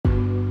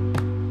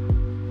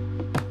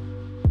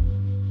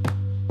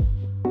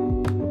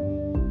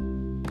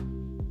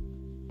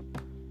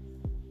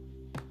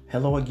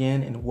Hello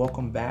again, and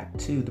welcome back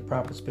to the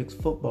Prophet's Picks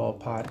Football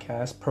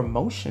Podcast,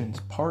 promotions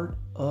part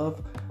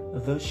of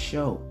the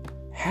show.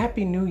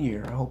 Happy New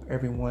Year. I hope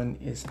everyone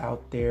is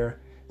out there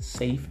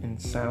safe and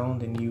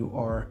sound and you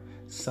are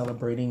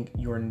celebrating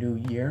your new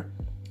year.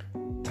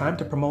 Time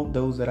to promote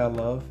those that I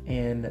love.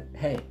 And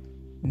hey,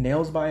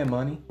 Nails by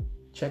Imani.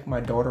 Check my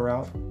daughter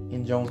out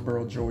in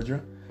Jonesboro, Georgia.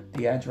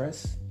 The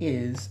address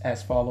is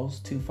as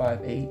follows: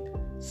 258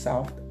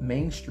 South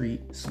Main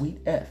Street,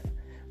 Suite F,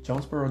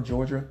 Jonesboro,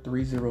 Georgia,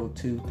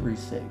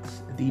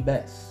 30236. The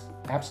best,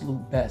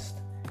 absolute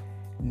best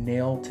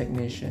nail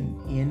technician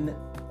in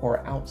or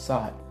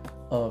outside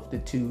of the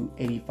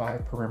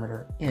 285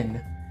 perimeter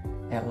in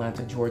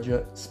Atlanta,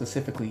 Georgia,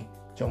 specifically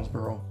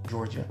Jonesboro,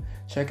 Georgia.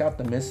 Check out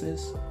the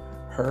missus.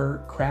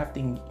 Her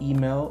crafting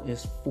email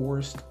is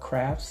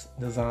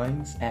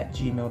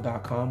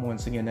forrestcraftsdesigns@gmail.com.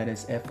 Once again, that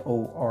is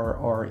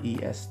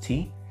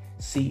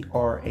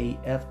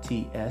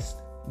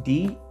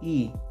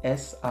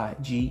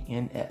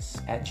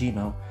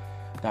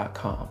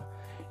FORRESTDESIGNS@gmail.com.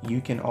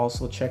 You can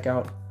also check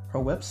out her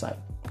website,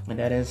 and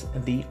that is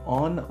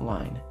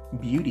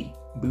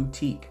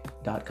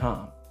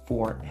theonlinebeautyboutique.com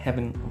for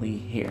heavenly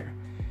hair.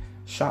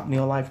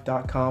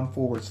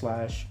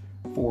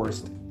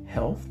 shopneolife.com/Forrest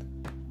Health.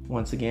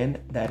 Once again,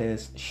 that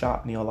is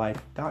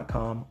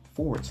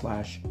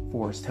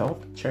shopneolife.com/Forrest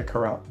Health. Check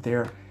her out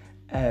there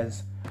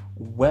as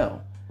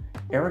well.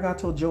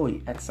 Arigato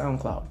Joey at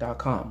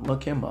SoundCloud.com.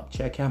 Look him up.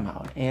 Check him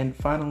out. And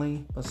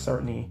finally, but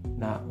certainly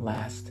not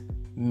last,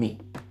 me.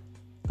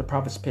 The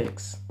Prophet's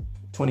Picks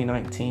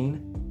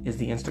 2019 is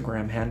the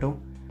Instagram handle.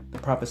 The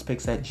Prophet's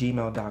Picks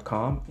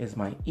 @gmail.com is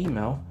my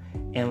email.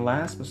 And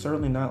last but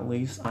certainly not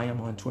least, I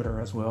am on Twitter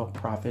as well,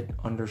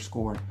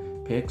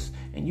 Prophet_Picks.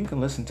 And you can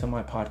listen to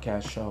my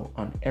podcast show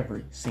on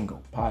every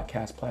single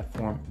podcast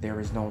platform there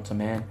is known to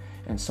man.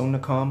 And soon to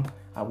come,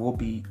 I will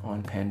be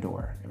on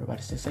Pandora.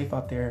 Everybody stay safe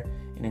out there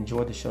and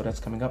enjoy the show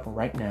that's coming up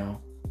right now.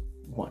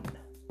 One.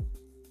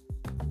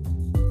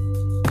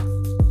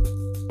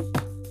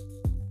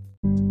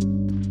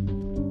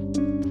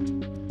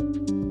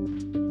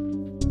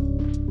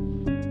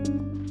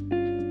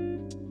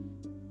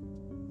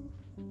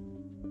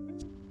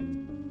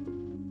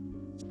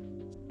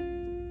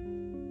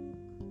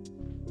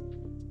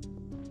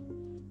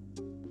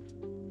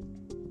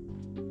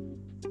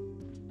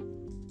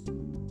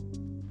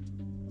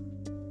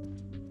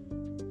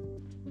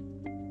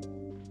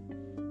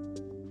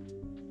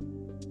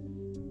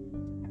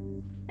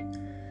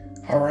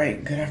 All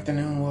right, good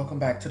afternoon. Welcome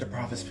back to the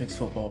Prophet's Picks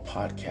Football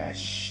Podcast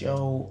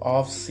show.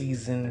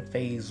 Off-season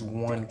phase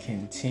 1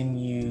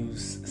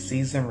 continues.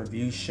 Season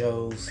review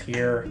shows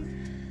here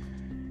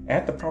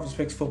at the Prophet's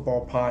Picks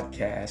Football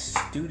Podcast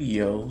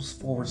studios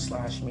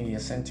 /media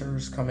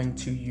centers, coming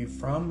to you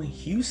from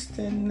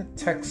Houston,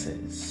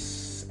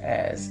 Texas,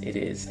 as it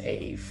is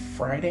a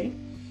Friday,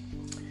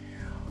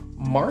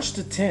 March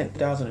the 10th,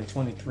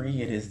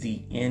 2023. It is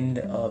the end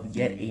of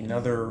yet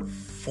another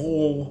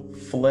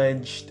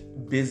full-fledged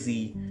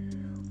busy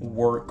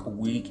work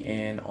week,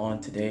 and on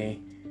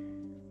today,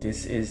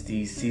 this is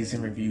the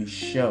season review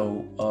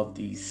show of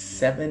the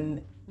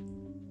 7-10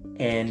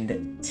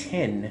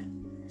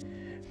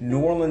 New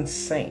Orleans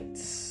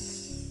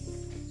Saints.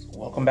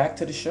 Welcome back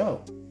to the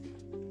show.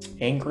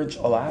 Anchorage,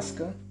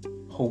 Alaska,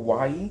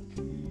 Hawaii,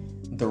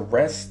 the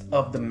rest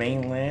of the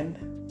mainland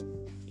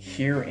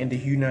here in the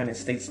United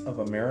States of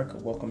America.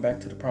 Welcome back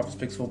to the Prophet's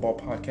Picks Football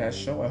Podcast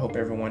show. I hope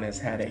everyone has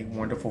had a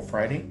wonderful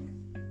Friday.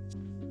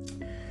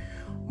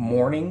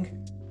 Morning,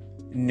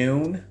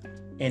 noon,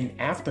 and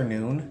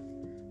afternoon,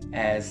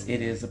 as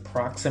it is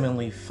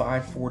approximately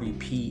 5:40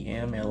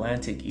 p.m.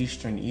 Atlantic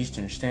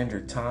Eastern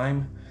Standard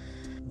Time.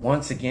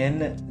 Once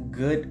again,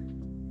 good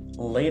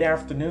late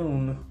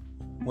afternoon.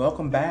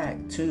 Welcome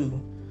back to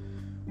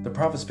the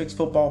Prophet's Picks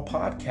Football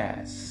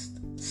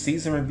Podcast.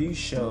 Season review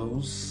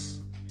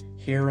shows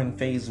here in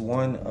phase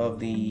 1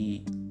 of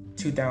the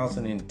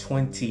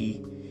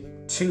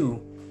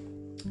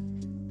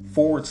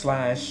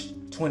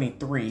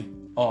 2022/23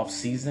 off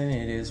season.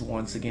 It is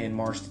once again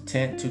March the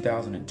 10th,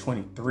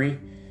 2023.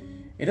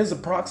 It is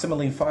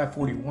approximately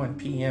 5:41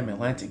 p.m.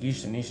 Atlantic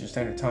Eastern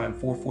Standard Time,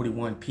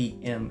 4:41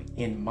 p.m.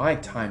 in my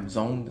time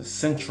zone, the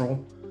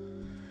Central,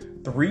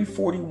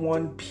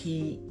 3:41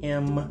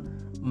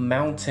 p.m.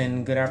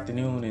 Mountain. Good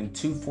afternoon, and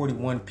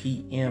 2:41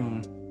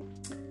 p.m.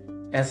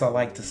 as I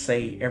like to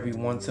say every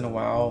once in a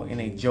while in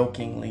a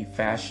jokingly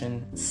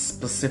fashion,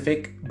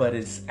 specific, but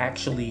it's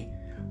actually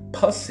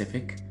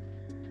Pacific.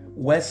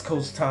 West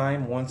Coast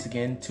time, once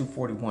again,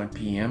 2:41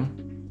 p.m.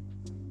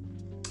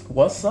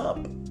 What's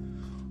up?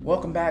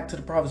 Welcome back to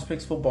the Prophet's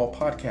Picks Football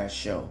Podcast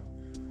show.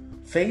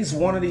 Phase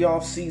 1 of the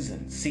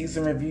off-season,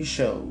 season review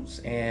shows,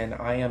 and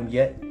I am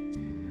yet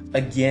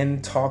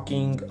again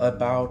talking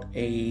about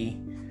a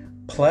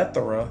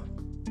plethora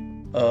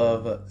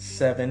of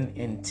 7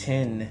 and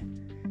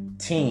 10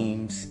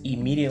 teams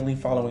immediately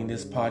following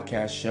this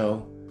podcast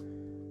show.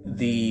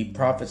 The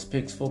Prophet's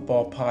Picks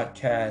Football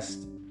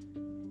Podcast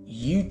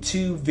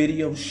YouTube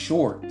video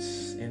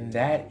shorts, and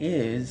that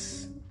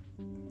is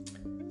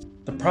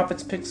The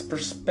Prophet's Picks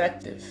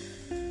Perspective.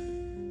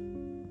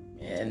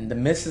 And the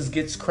missus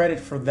gets credit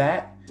for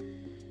that.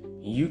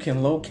 You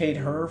can locate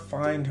her,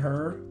 find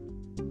her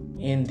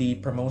in the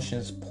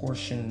promotions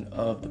portion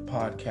of the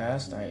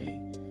podcast. I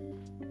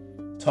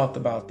talked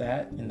about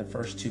that in the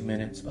first 2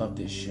 minutes of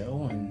this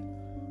show. And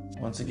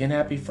once again,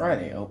 happy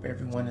Friday. I hope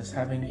everyone is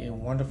having a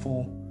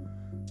wonderful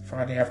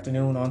Friday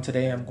afternoon. On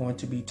today, I'm going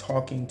to be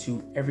talking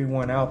to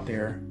everyone out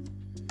there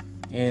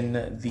in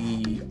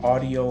the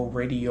audio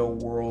radio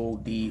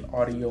world, the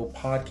audio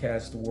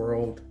podcast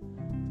world,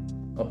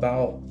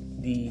 about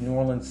the New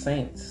Orleans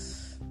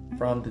Saints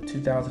from the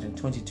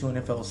 2022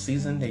 NFL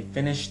season. They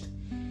finished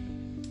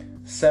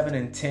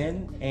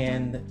 7-10,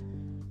 and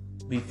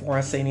before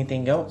I say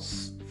anything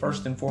else,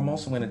 first and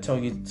foremost, I'm going to tell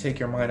you to take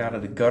your mind out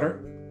of the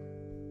gutter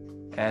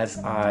as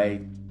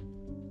I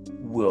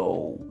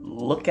will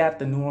look at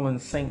the New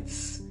Orleans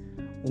Saints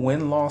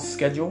win-loss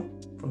schedule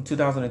from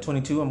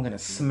 2022. I'm going to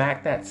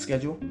smack that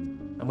schedule.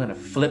 I'm going to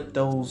flip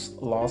those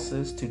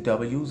losses to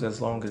W's as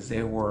long as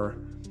they were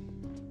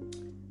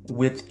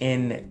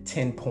within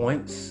 10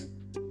 points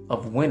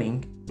of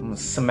winning. I'm going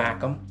to smack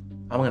them.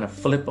 I'm going to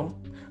flip them.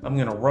 I'm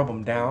going to rub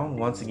them down.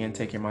 Once again,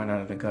 take your mind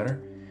out of the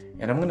gutter.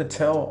 And I'm going to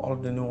tell all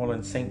of the New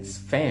Orleans Saints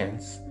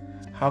fans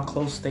how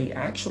close they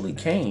actually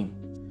came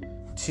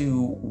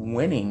to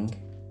winning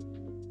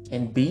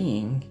and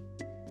being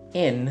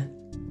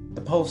in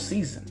the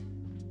postseason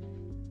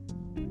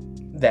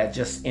that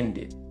just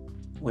ended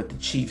with the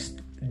Chiefs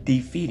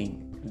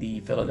defeating the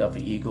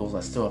Philadelphia Eagles. I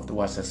still have to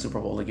watch that Super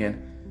Bowl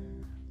again.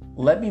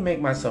 Let me make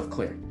myself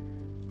clear.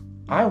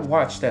 I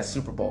watched that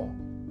Super Bowl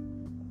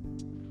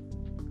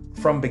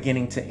from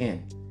beginning to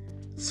end.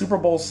 Super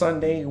Bowl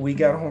Sunday, we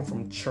got home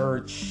from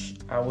church,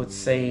 I would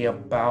say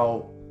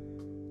about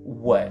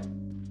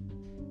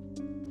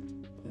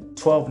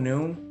 12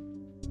 noon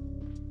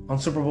on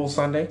Super Bowl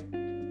Sunday.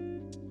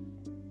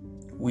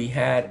 We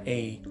had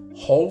a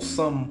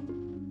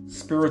wholesome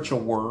spiritual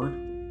word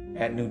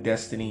at New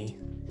Destiny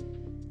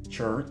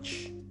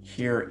Church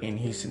here in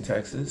Houston,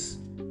 Texas.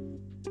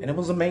 And it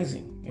was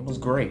amazing. It was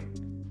great.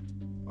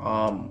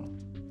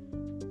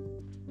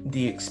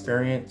 The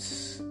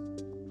experience,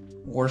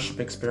 worship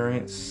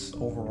experience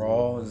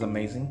overall is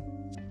amazing.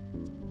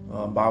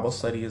 Bible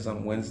study is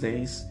on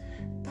Wednesdays.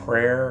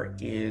 Prayer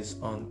is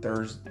on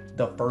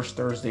the first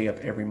Thursday of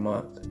every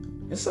month.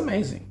 It's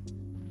amazing.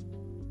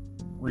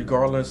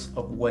 Regardless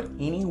of what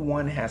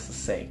anyone has to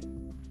say,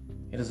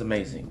 it is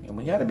amazing. And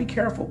we got to be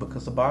careful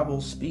because the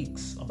Bible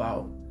speaks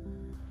about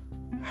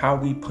how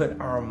we put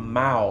our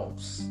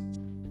mouths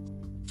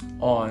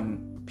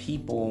on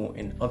people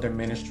in other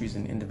ministries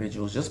and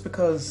individuals. Just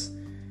because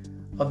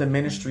other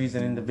ministries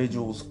and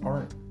individuals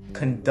aren't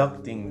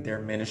conducting their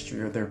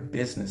ministry or their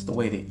business the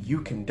way that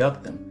you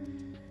conduct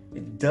them,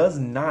 it does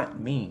not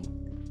mean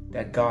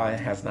that God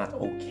has not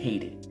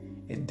okayed it.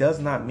 It does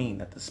not mean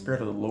that the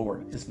Spirit of the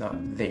Lord is not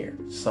there.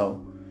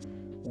 So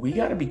we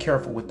got to be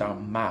careful with our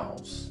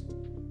mouths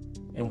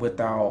and with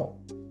our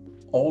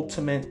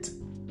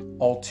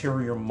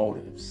ulterior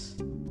motives,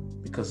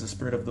 because the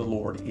Spirit of the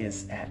Lord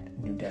is at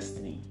New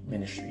Destiny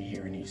Ministry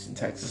here in Houston,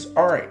 Texas.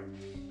 All right.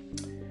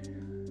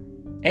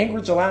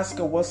 Anchorage,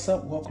 Alaska, what's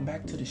up? Welcome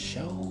back to the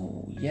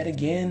show. Yet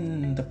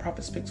again, the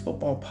Prophet's Picks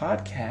Football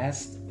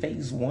Podcast,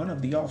 Phase 1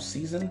 of the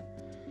off-season.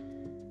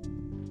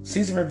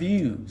 Season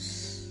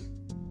reviews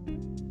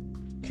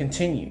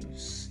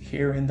continues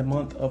here in the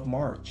month of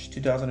March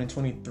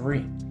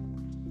 2023.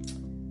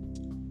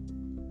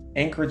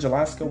 Anchorage,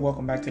 Alaska,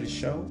 welcome back to the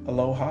show.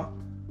 Aloha.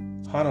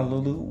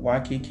 Honolulu,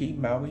 Waikiki,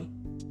 Maui,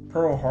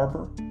 Pearl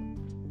Harbor,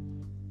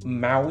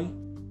 Maui,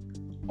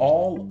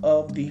 all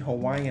of the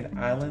Hawaiian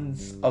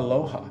Islands,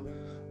 aloha.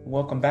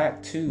 Welcome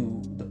back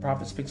to the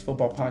Prophet's Picks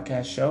Football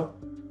Podcast show.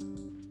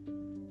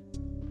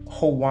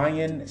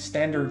 Hawaiian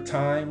Standard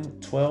Time,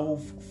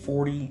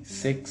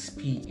 12:46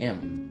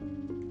 p.m.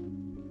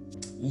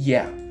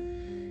 Yeah,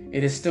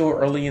 it is still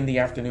early in the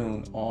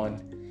afternoon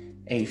on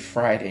a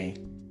Friday,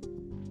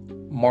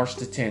 March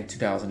the 10th,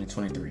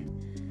 2023.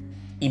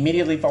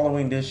 Immediately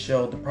following this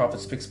show, the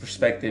Prophet's Picks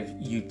Perspective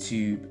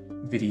YouTube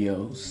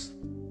videos,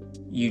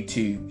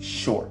 YouTube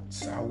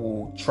shorts. I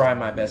will try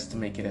my best to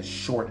make it as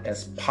short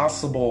as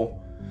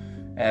possible,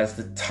 as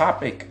the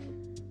topic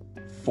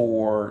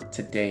for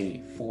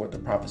today for the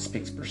Prophet's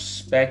Picks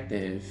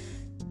Perspective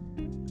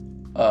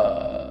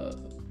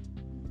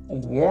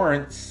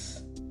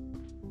warrants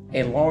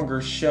a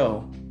longer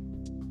show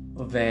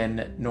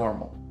than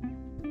normal.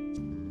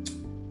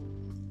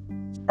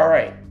 All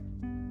right,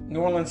 New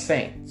Orleans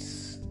Saints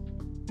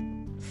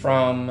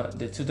from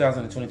the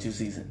 2022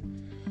 season.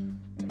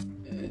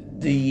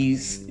 The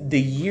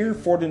year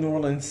for the New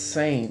Orleans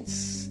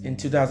Saints in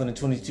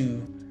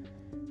 2022,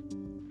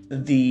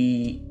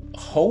 the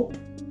hope,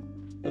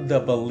 the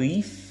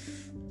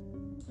belief,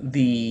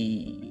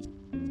 the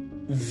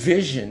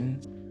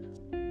vision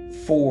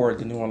for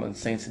the New Orleans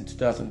Saints in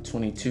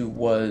 2022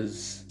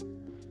 was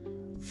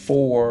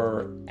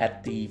for,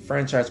 at the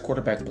franchise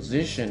quarterback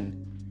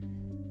position,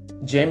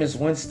 Jameis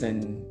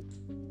Winston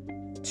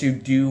to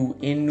do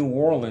in New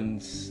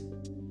Orleans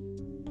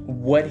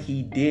what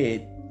he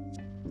did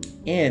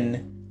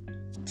in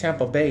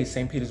Tampa Bay,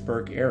 St.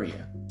 Petersburg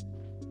area,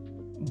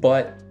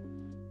 but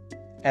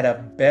at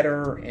a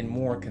better and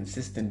more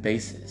consistent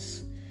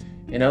basis.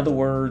 In other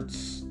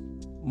words,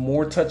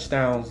 more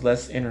touchdowns,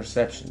 less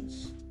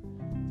interceptions.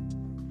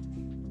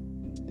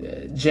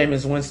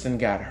 Jameis Winston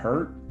got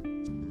hurt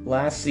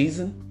last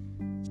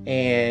season,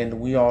 and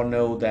we all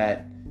know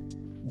that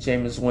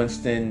Jameis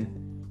Winston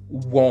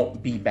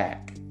won't be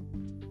back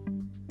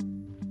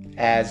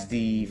as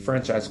the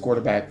franchise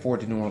quarterback for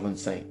the New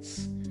Orleans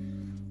Saints.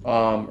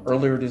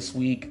 Earlier this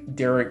week,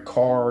 Derek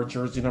Carr,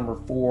 jersey number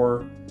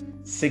 4,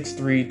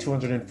 6'3",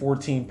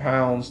 214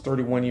 pounds,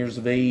 31 years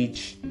of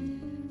age,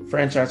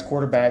 franchise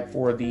quarterback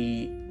for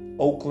the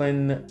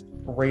Oakland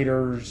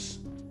Raiders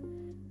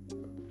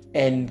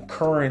and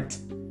current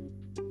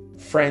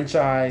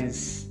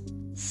franchise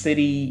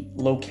city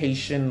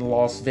location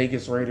Las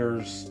Vegas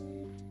Raiders.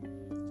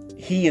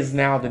 He is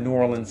now the New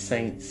Orleans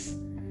Saints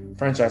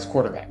franchise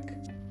quarterback.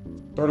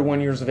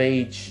 31 years of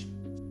age,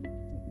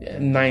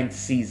 9th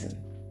season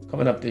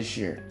coming up this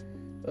year.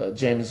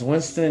 Jameis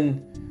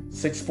Winston,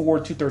 6'4",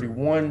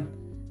 231,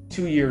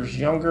 2 years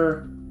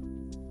younger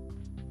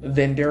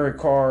than Derek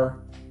Carr.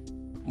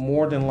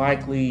 More than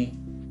likely,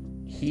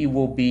 he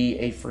will be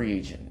a free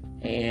agent.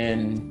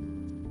 And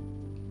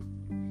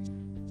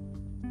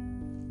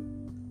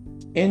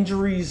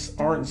injuries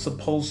aren't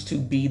supposed to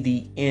be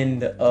the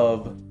end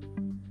of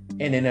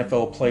an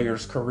NFL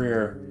player's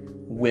career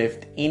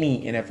with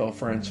any NFL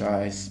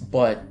franchise,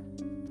 but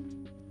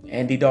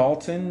Andy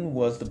Dalton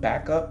was the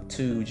backup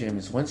to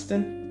Jameis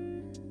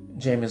Winston.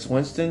 Jameis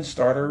Winston,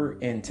 starter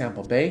in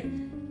Tampa Bay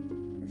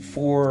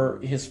for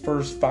his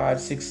first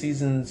 5-6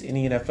 seasons in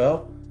the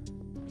NFL.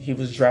 He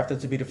was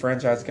drafted to be the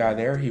franchise guy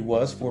there. He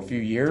was for a few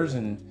years,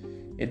 and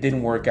it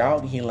didn't work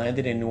out. He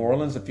landed in New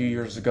Orleans a few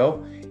years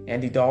ago.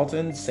 Andy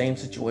Dalton, same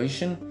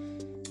situation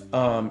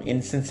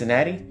in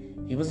Cincinnati.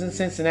 He was in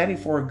Cincinnati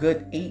for a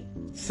good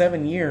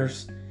 8-7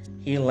 years.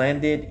 He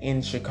landed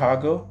in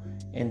Chicago,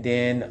 and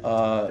then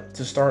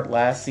to start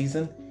last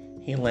season,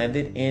 he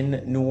landed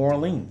in New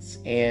Orleans.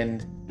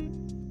 And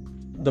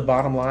the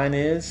bottom line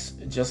is,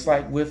 just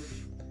like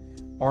with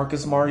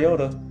Marcus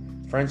Mariota,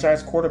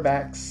 franchise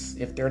quarterbacks,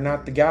 if they're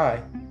not the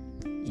guy,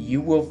 you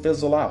will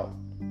fizzle out.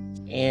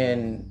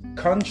 And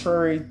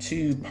contrary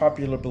to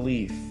popular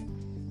belief,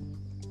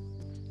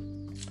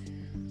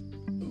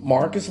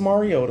 Marcus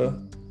Mariota,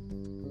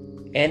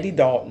 Andy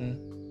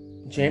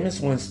Dalton, Jameis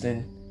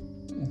Winston,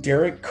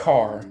 Derek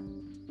Carr,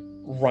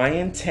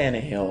 Ryan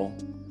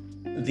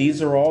Tannehill,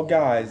 these are all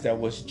guys that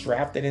was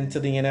drafted into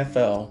the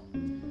NFL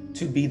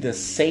to be the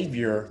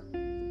savior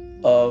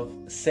of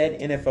said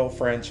NFL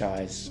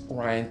franchise.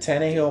 Ryan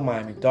Tannehill,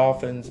 Miami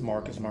Dolphins;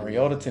 Marcus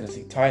Mariota,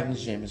 Tennessee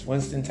Titans; Jameis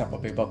Winston, Tampa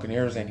Bay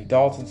Buccaneers; Andy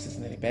Dalton,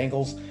 Cincinnati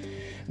Bengals;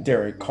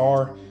 Derek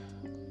Carr,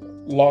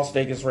 Las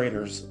Vegas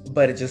Raiders.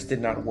 But it just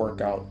did not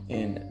work out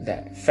in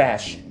that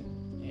fashion.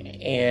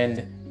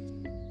 And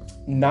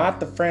not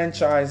the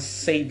franchise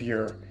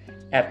savior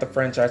at the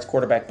franchise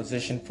quarterback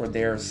position for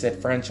their said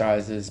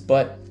franchises,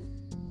 but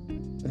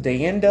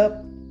they end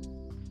up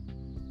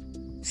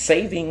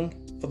saving,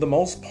 for the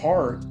most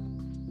part,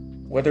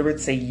 whether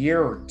it's a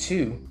year or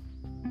two,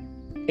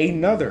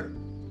 another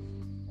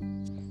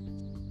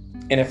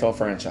NFL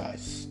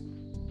franchise.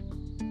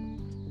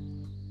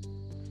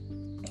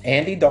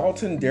 Andy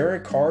Dalton,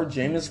 Derek Carr,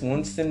 Jameis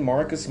Winston,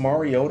 Marcus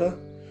Mariota,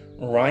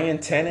 Ryan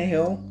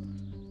Tannehill,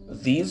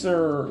 these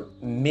are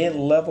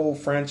mid-level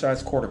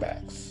franchise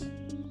quarterbacks.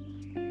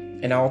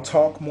 And I'll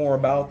talk more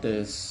about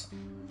this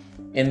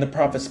in the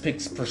Prophet's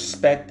Picks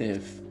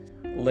perspective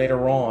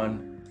later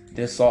on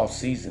this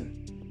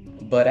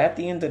offseason. But at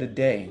the end of the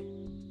day,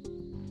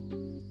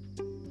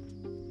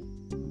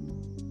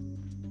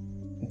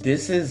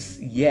 this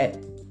is yet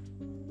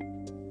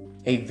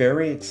a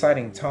very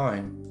exciting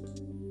time,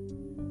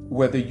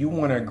 whether you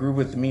want to agree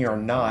with me or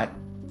not,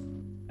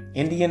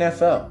 in the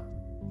NFL.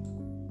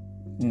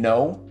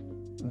 No,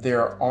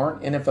 there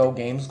aren't NFL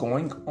games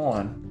going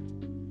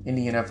on in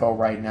the NFL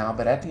right now,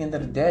 but at the end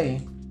of the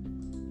day,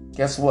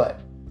 guess what?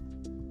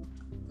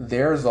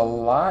 There's a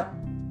lot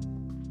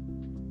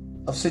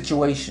of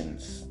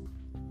situations,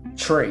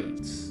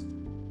 trades,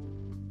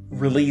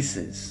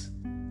 releases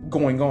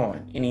going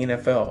on in the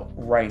NFL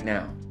right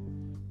now.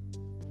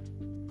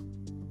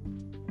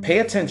 Pay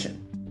attention.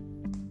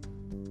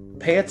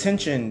 Pay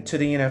attention to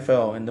the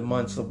NFL in the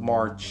months of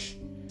March,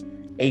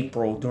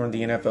 April, during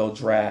the NFL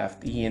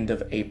draft, the end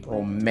of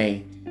April,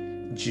 May,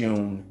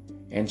 June,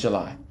 and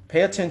July.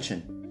 Pay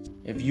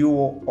attention if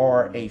you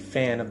are a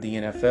fan of the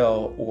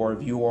NFL, or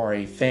if you are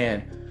a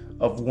fan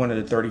of one of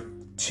the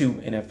 32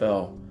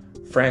 NFL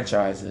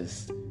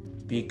franchises,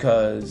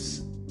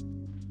 because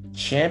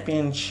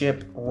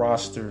championship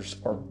rosters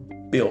are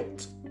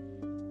built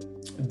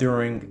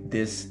during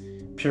this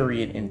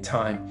period in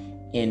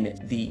time in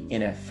the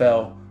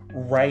NFL.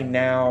 Right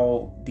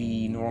now,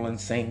 the New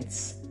Orleans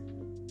Saints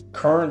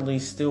currently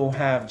still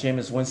have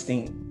Jameis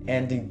Winston,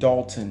 Andy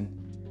Dalton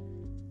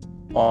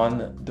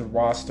on the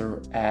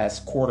roster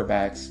as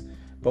quarterbacks,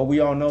 but we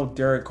all know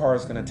Derek Carr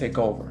is going to take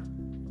over.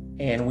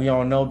 And we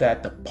all know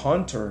that the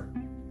punter,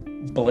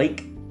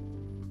 Blake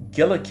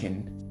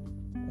Gillikin,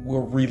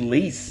 will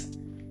release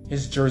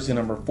his jersey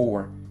number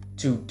 4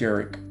 to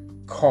Derek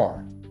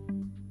Carr.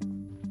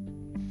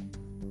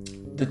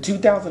 The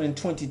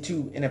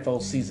 2022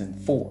 NFL season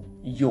for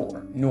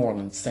your New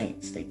Orleans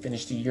Saints. They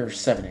finished the year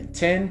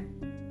 7-10.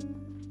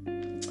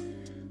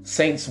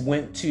 Saints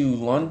went to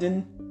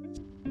London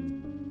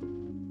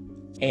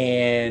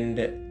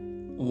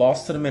and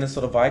lost to the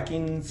Minnesota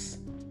Vikings.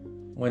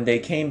 When they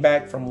came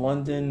back from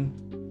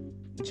London,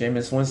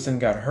 Jameis Winston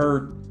got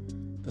hurt.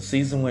 The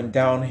season went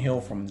downhill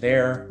from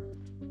there.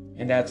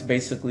 And that's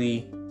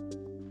basically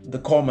the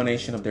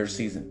culmination of their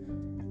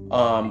season.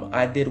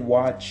 I did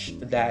watch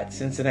that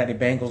Cincinnati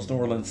Bengals New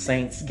Orleans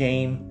Saints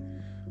game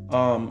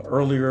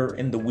earlier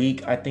in the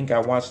week. I think I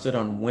watched it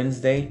on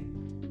Wednesday.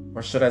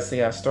 Or should I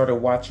say I started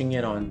watching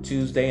it on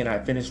Tuesday and I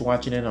finished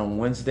watching it on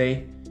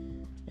Wednesday.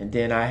 And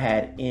then I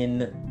had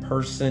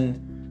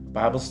in-person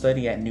Bible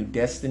study at New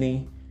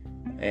Destiny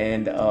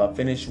and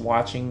finished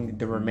watching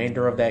the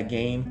remainder of that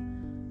game.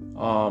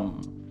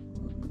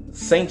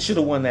 Saints should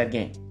have won that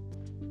game.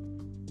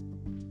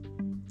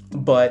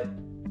 But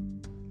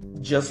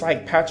just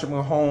like Patrick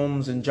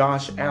Mahomes and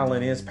Josh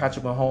Allen is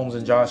Patrick Mahomes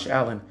and Josh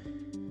Allen,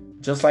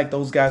 just like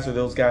those guys are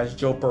those guys,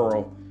 Joe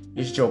Burrow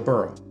is Joe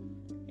Burrow.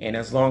 And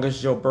as long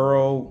as Joe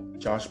Burrow,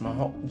 Josh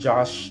Allen,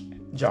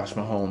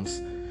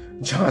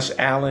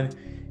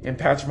 and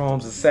Patrick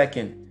Mahomes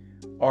II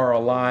are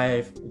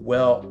alive,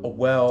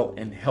 well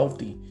and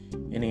healthy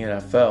in the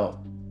NFL,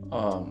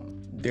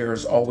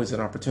 there's always an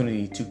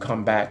opportunity to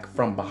come back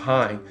from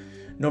behind,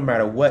 no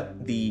matter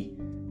what the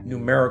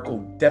numerical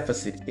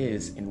deficit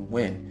is, and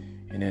win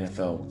an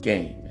NFL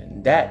game.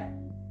 And that,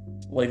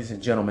 ladies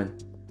and gentlemen,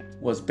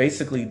 was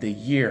basically the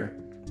year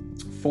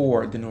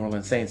for the New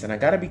Orleans Saints. And I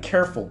got to be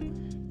careful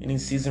in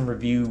these season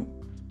review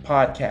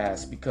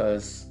podcasts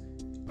because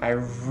I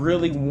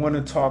really want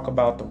to talk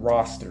about the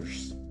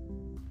rosters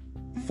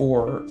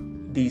for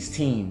these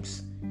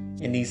teams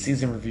in these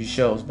season review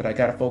shows, but I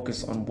got to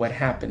focus on what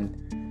happened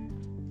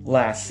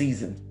last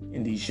season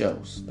in these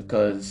shows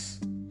because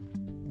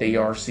they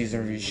are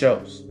season review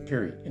shows,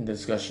 period, in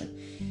discussion.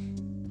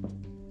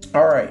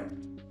 All right.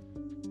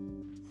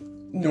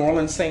 New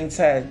Orleans Saints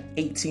had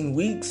 18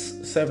 weeks,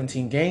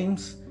 17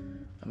 games.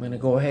 I'm going to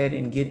go ahead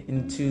and get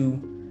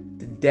into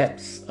the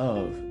depths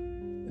of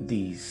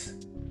these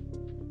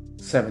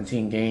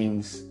 17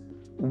 games.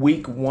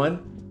 Week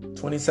 1,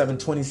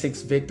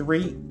 27-26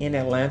 victory in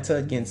Atlanta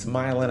against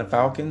my Atlanta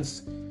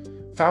Falcons.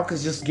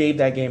 Falcons just gave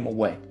that game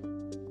away.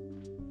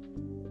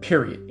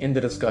 Period. End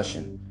of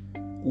discussion.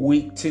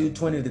 Week 2,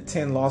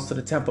 20-10 loss to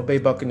the Tampa Bay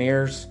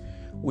Buccaneers.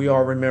 We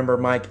all remember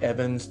Mike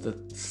Evans, the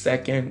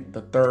second,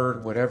 the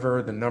third,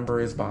 whatever the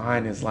number is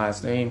behind his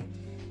last name,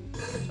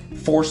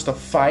 forced a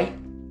fight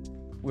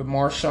with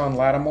Marshawn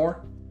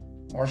Lattimore.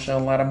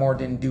 Marshawn Lattimore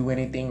didn't do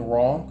anything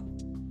wrong.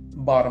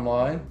 Bottom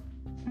line,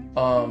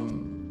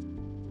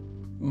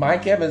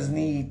 Mike Evans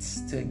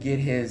needs to get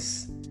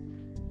his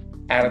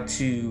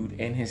attitude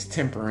and his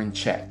temper in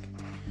check.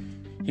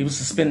 He was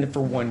suspended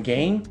for 1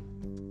 game.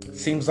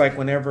 Seems like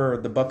whenever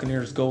the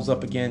Buccaneers goes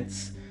up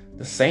against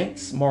the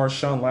Saints,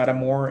 Marshawn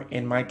Lattimore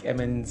and Mike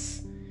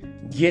Evans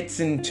gets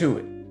into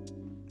it.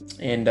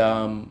 And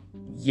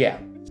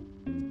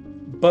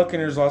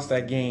Buccaneers lost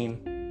that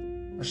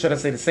game, or should I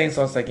say the Saints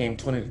lost that game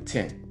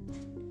 20-10.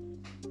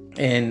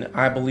 And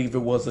I believe it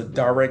was a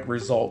direct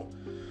result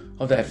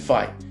of that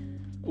fight.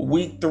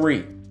 Week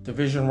 3,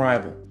 division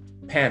rival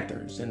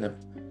Panthers and the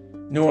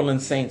New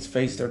Orleans Saints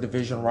faced their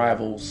division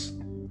rivals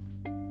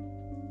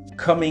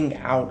coming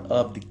out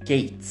of the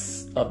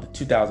gates of the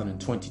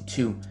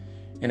 2022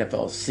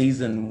 NFL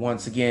season.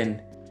 Once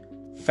again,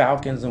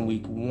 Falcons in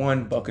week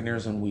 1,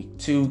 Buccaneers in week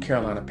 2,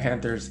 Carolina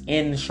Panthers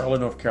in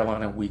Charlotte, North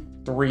Carolina in week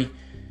 3,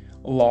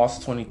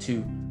 lost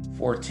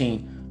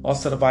 22-14,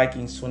 lost to the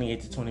Vikings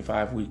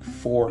 28-25 week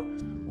 4,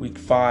 week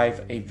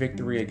 5, a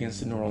victory against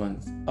the New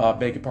Orleans,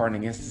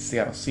 against the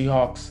Seattle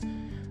Seahawks,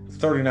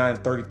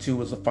 39-32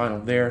 was the final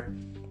there,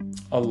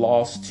 a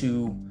loss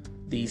to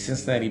the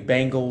Cincinnati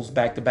Bengals,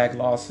 back-to-back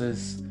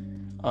losses,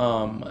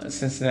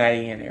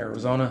 Cincinnati and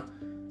Arizona.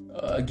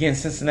 Again,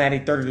 Cincinnati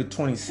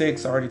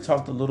 30-26. I already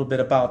talked a little bit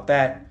about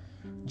that.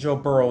 Joe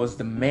Burrow is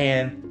the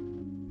man.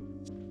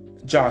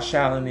 Josh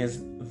Allen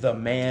is the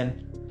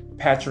man.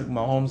 Patrick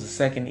Mahomes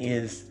II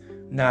is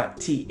not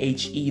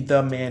THE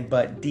the man,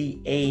 but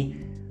DA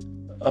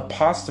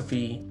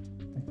apostrophe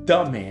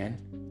the man.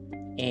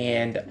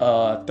 And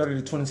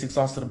 30-26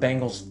 loss to the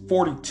Bengals.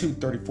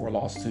 42-34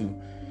 loss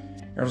to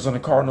Arizona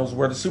Cardinals,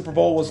 where the Super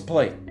Bowl was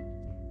played.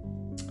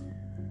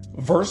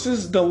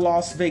 Versus the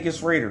Las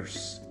Vegas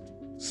Raiders.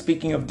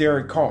 Speaking of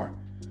Derek Carr,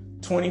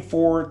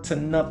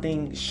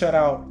 24-0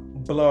 shutout,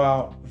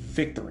 blowout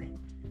victory.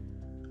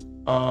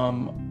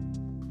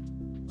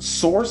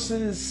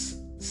 Sources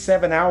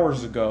 7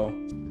 hours ago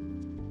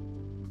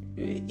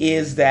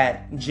is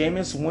that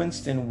Jameis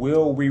Winston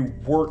will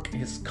rework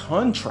his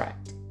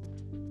contract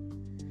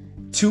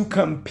to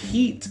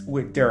compete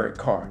with Derek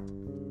Carr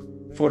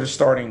for the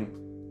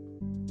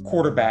starting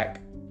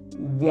quarterback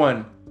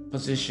 1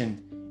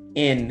 position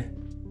in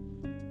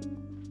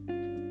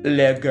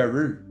Le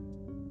Garou.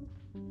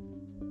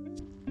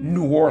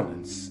 New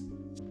Orleans,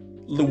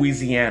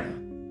 Louisiana.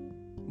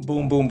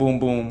 Boom, boom, boom,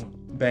 boom.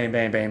 Bang,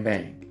 bang, bang,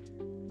 bang.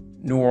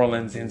 New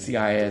Orleans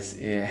NCIS,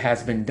 it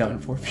has been done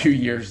for a few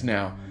years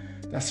now.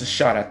 That's a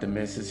shot at the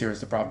misses.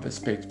 Here's the Prophet's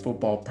Picks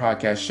Football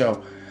Podcast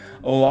Show.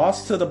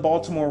 Lost to the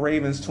Baltimore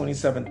Ravens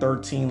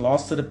 27-13.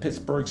 Lost to the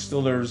Pittsburgh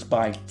Steelers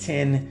by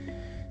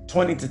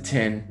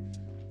 20-10.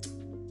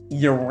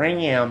 Your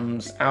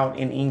Rams out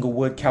in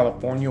Inglewood,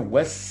 California,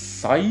 West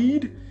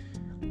Side,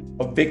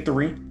 a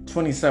victory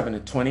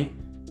 27-20.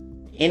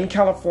 In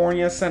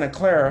California, Santa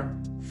Clara,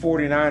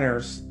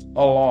 49ers,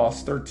 a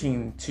loss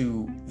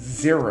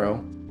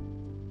 13-0.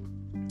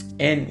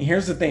 And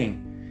here's the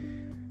thing.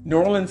 New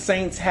Orleans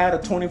Saints had a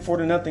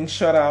 24-0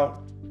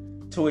 shutout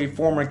to a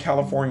former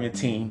California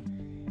team.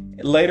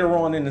 Later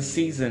on in the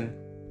season,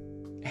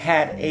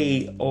 had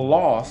a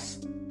loss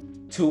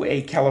to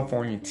a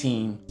California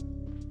team.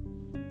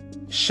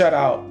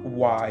 Shutout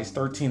wise,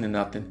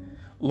 13-0.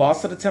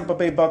 Lost to the Tampa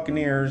Bay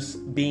Buccaneers,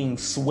 being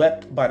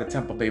swept by the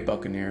Tampa Bay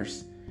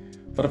Buccaneers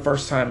for the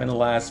first time in the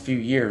last few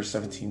years,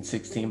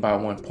 17-16 by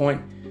 1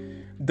 point.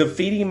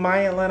 Defeating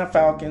my Atlanta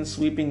Falcons,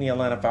 sweeping the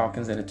Atlanta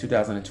Falcons in the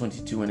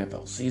 2022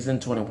 NFL season,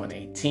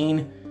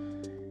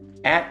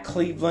 21-18. At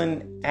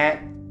Cleveland,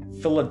 at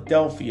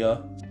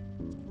Philadelphia,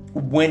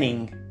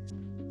 winning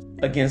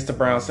against the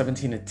Browns,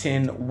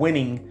 17-10.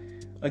 Winning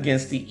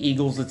against the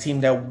Eagles, the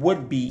team that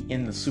would be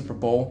in the Super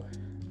Bowl,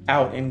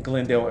 out in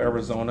Glendale,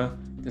 Arizona,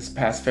 this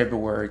past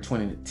February,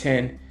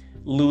 20-10.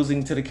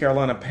 Losing to the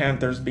Carolina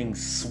Panthers, being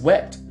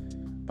swept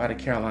by the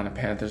Carolina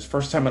Panthers.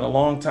 First time in a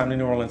long time the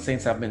New Orleans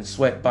Saints have been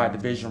swept by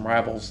division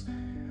rivals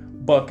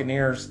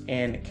Buccaneers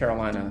and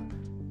Carolina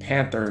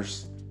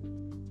Panthers,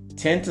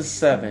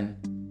 10-7,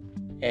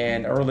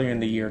 and earlier in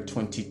the year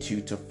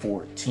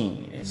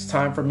 22-14. It's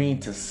time for me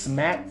to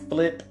smack,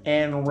 flip,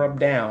 and rub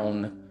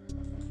down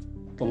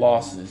the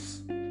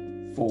losses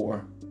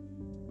for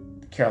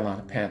the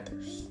Carolina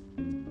Panthers.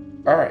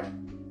 All right.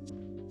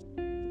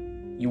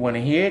 You want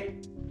to hear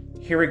it?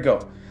 Here we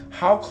go.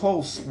 How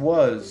close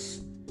was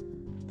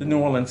the New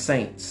Orleans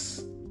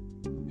Saints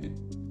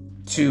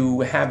to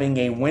having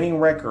a winning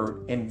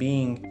record and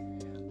being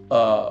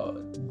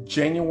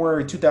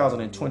January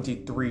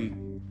 2023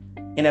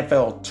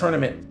 NFL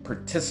tournament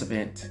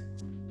participant?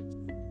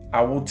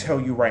 I will tell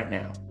you right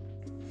now.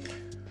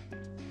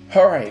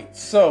 All right,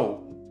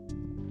 so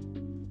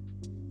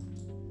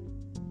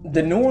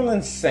the New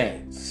Orleans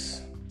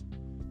Saints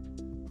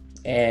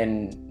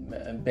and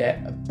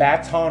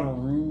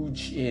Baton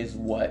Rouge is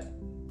what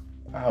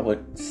I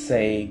would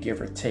say,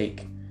 give or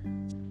take,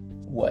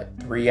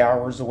 3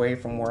 hours away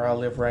from where I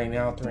live right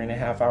now,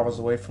 3.5 hours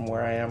away from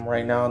where I am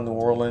right now. New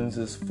Orleans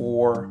is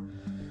 4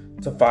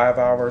 to 5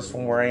 hours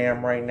from where I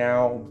am right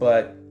now.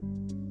 But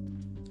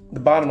the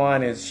bottom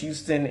line is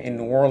Houston and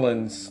New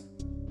Orleans,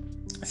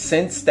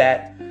 since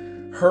that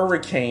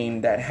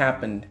hurricane that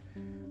happened,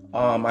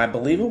 I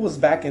believe it was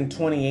back in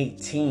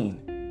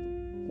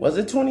 2018. Was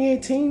it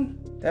 2018?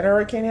 That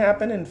hurricane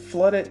happened and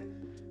flooded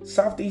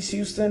Southeast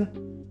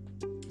Houston.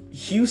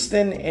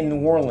 Houston and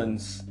New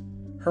Orleans,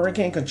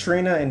 Hurricane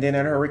Katrina, and then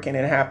that hurricane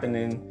that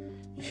happened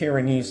here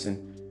in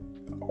Houston,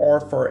 are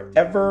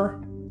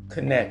forever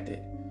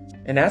connected.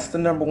 And that's the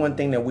number one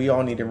thing that we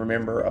all need to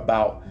remember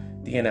about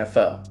the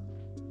NFL.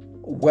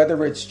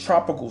 Whether it's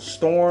tropical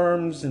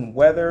storms and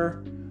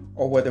weather,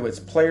 or whether it's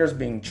players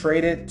being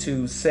traded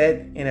to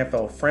said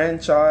NFL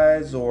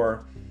franchise,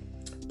 or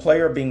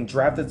player being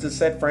drafted to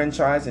said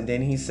franchise, and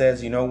then he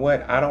says, you know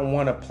what, I don't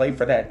want to play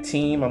for that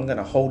team. I'm going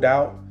to hold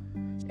out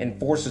and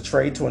force a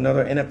trade to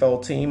another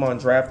NFL team on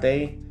draft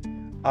day,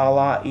 a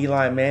la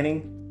Eli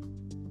Manning.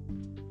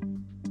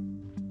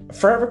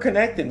 Forever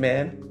connected,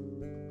 man.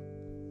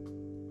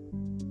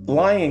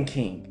 Lion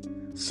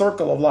King,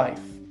 Circle of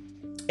Life.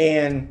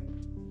 And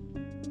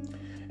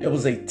it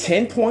was a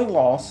 10-point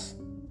loss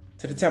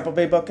to the Tampa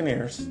Bay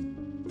Buccaneers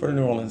for the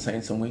New Orleans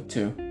Saints in week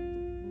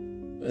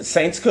 2. The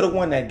Saints could have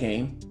won that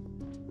game.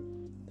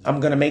 I'm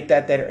going to make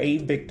that their A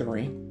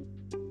victory.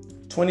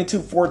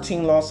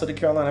 22-14 loss to the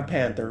Carolina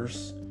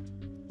Panthers.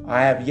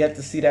 I have yet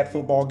to see that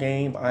football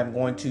game. I'm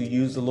going to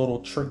use the little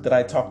trick that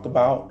I talked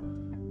about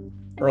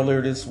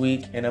earlier this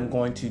week, and I'm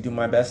going to do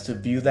my best to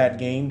view that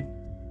game.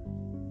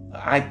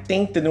 I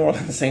think the New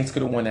Orleans Saints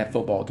could have won that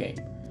football game,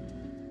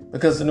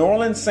 because the New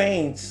Orleans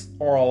Saints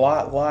are a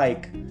lot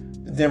like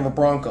the Denver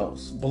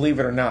Broncos, believe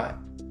it or not.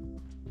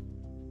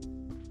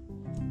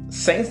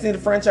 Saints need a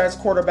franchise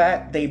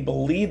quarterback. They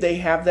believe they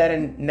have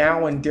that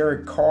now in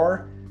Derek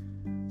Carr.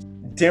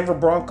 Denver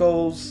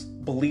Broncos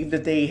believe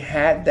that they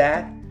had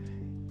that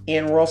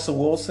in Russell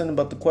Wilson,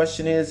 but the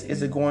question is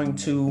it going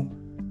to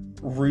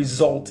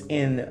result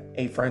in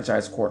a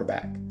franchise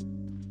quarterback?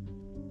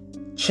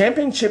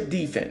 Championship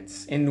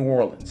defense in New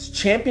Orleans.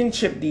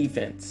 Championship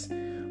defense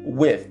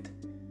with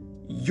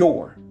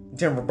your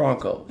Denver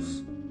Broncos.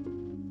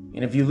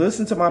 And if you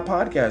listen to my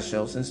podcast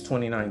show since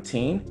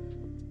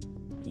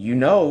 2019, you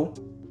know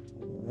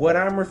what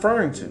I'm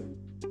referring to.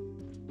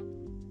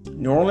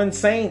 New Orleans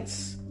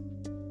Saints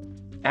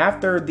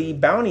after the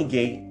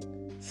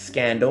Bountygate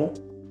scandal,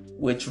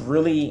 which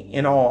really,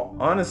 in all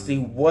honesty,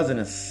 wasn't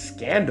a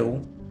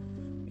scandal.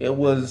 It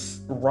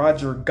was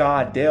Roger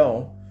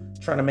Goodell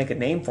trying to make a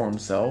name for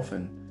himself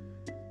and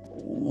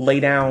lay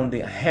down the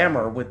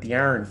hammer with the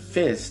iron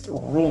fist,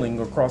 ruling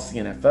across the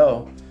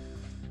NFL.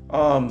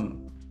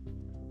 Bottom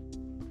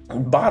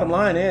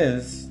line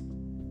is,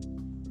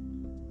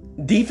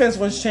 defense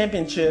wins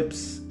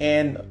championships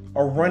and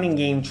a running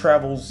game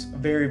travels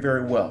very,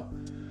 very well.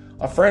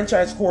 A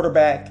franchise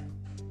quarterback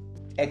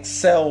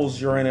excels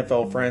your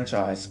NFL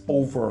franchise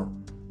over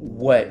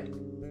what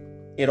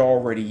it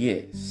already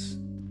is.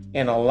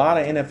 And a lot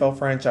of NFL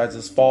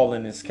franchises fall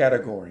in this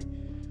category.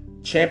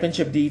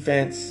 Championship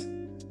defense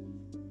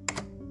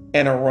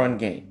and a run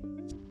game.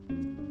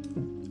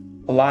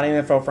 A lot of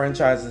NFL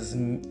franchises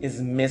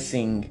is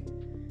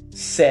missing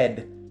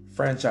said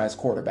franchise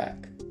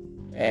quarterback.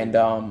 And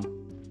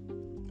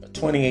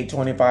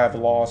 28-25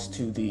 loss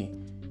to the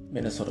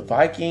Minnesota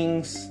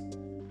Vikings.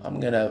 I'm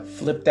going to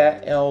flip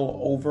that L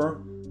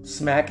over,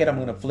 smack it. I'm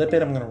going to flip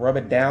it. I'm going to rub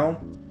it down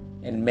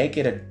and make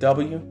it a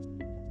W.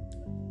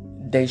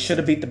 They should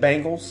have beat the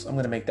Bengals. I'm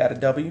going to make that a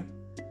W.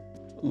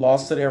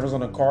 Lost to the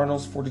Arizona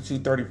Cardinals,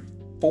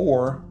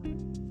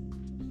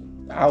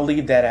 42-34. I'll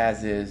leave that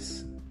as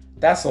is.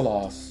 That's a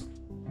loss,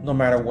 no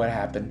matter what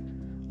happened.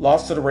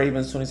 Lost to the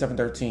Ravens,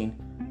 27-13.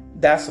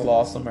 That's a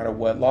loss, no matter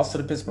what. Lost to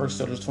the Pittsburgh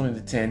Steelers,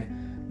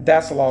 20-10.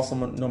 That's a loss,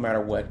 no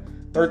matter what.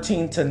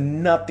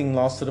 13-0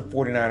 loss to the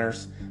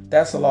 49ers.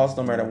 That's a loss,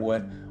 no matter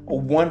what. A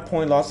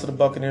 1-point loss to the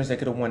Buccaneers. They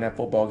could have won that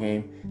football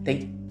game.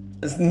 The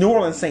New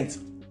Orleans Saints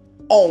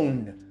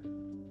owned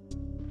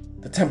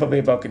the Tampa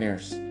Bay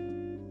Buccaneers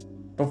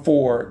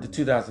before the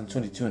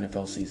 2022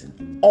 NFL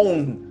season.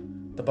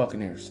 Owned the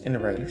Buccaneers in the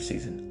regular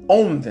season.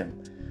 Owned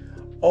them.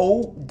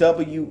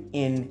 O-W-N-E-D.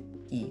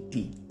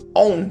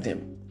 Owned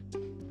them.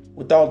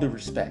 With all due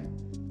respect.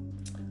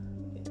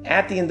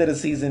 At the end of the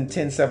season,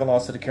 10-7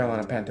 loss to the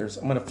Carolina Panthers.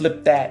 I'm going to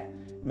flip that,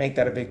 make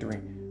that a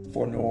victory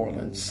for New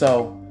Orleans.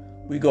 So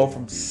we go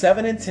from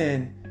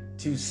 7-10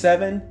 to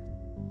 7,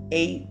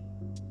 8,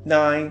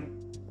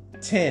 9,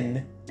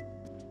 10,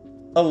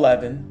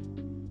 11,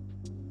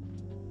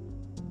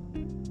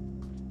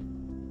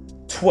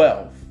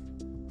 12.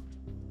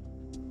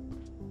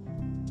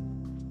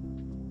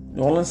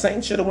 New Orleans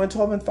Saints should have went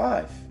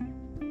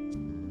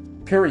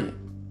 12-5. Period.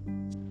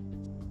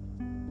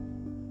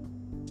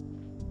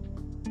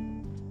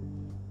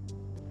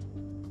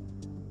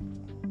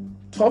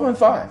 $12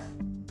 5.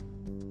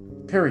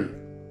 Period.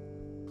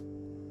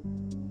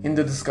 In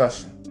the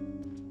discussion.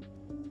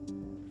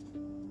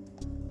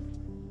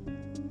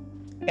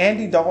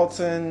 Andy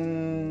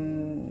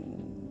Dalton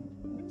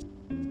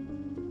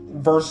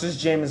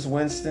versus Jameis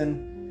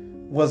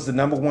Winston was the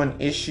number one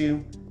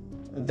issue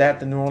that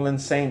the New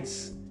Orleans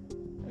Saints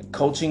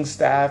coaching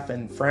staff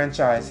and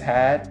franchise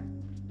had.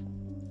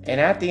 And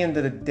at the end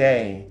of the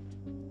day,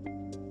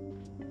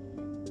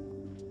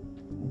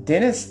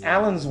 Dennis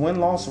Allen's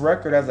win-loss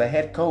record as a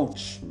head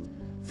coach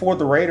for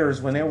the Raiders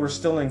when they were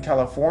still in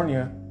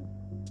California,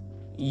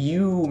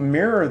 you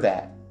mirror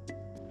that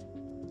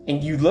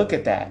and you look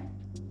at that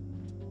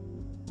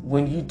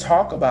when you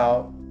talk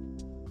about,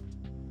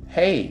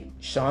 hey,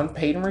 Sean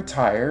Payton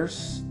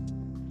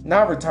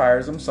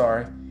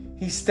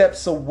he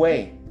steps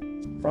away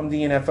from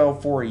the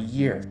NFL for a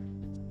year,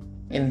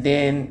 and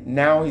then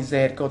now he's the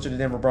head coach of the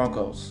Denver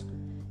Broncos.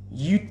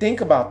 You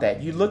think about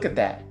that, you look at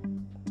that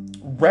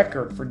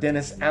record for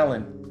Dennis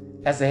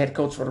Allen as the head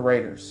coach for the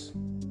Raiders.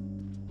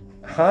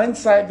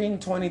 Hindsight being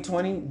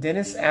 2020,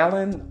 Dennis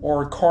Allen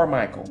or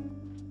Carmichael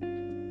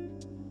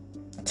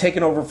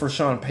taking over for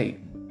Sean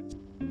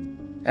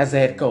Payton as the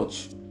head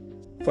coach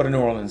for the New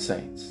Orleans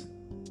Saints.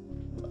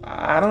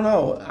 I don't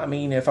know. I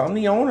mean, if I'm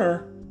the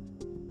owner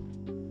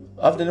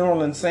of the New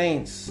Orleans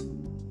Saints,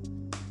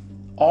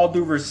 all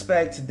due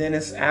respect to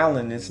Dennis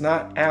Allen, it's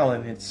not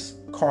Allen, it's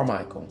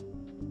Carmichael.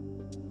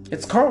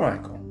 It's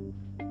Carmichael.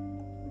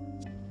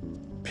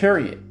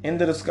 Period.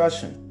 End of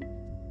discussion.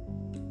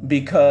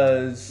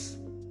 Because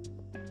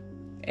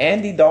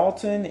Andy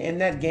Dalton in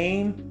that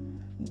game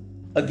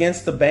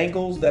against the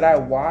Bengals that I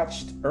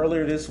watched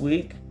earlier this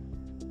week,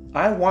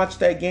 I watched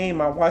that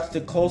game. I watched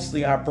it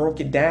closely. I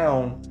broke it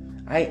down.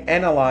 I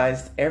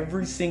analyzed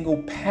every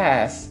single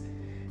pass,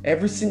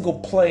 every single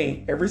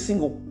play, every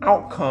single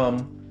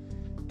outcome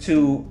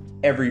to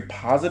every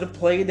positive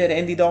play that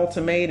Andy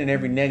Dalton made and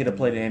every negative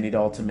play that Andy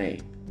Dalton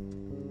made.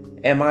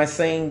 Am I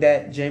saying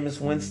that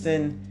Jameis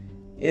Winston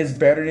is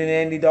better than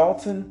Andy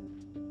Dalton?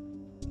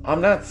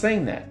 I'm not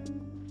saying that.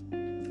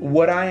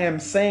 What I am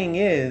saying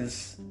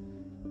is,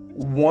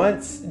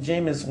 once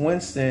Jameis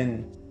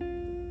Winston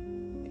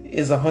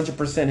is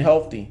 100%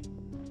 healthy,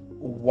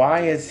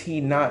 why is he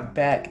not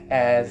back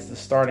as the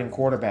starting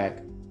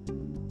quarterback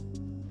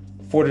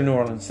for the New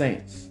Orleans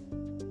Saints?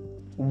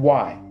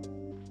 Why?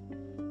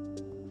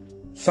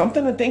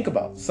 Something to think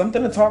about,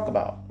 something to talk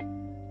about.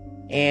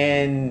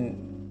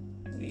 And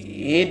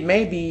it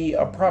may be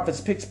a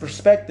Prophet's Picks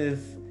Perspective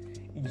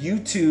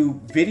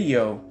YouTube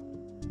video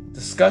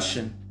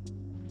discussion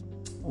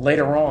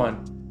later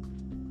on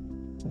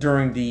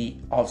during the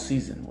off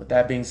season. With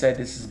that being said,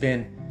 this has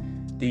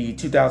been the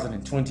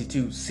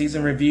 2022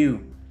 season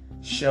review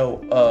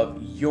show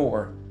of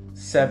your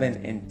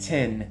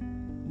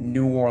 7-10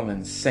 New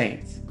Orleans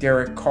Saints.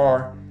 Derek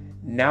Carr,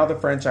 now the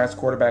franchise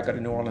quarterback of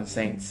the New Orleans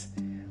Saints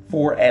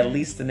for at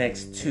least the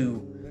next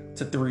 2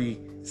 to 3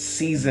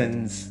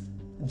 seasons.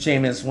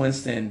 Jameis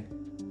Winston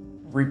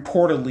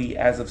reportedly,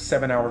 as of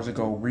 7 hours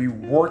ago,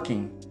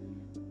 reworking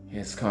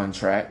his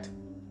contract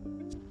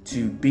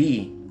to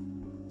be,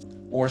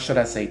 or should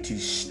I say to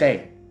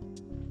stay,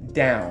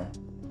 down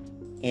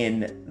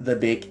in the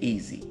Big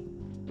Easy.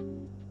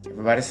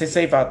 Everybody stay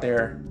safe out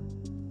there.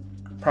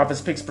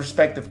 Prophets Picks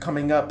Perspective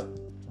coming up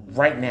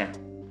right now.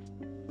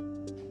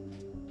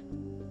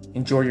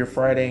 Enjoy your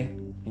Friday.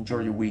 Enjoy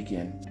your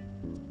weekend.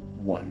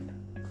 1.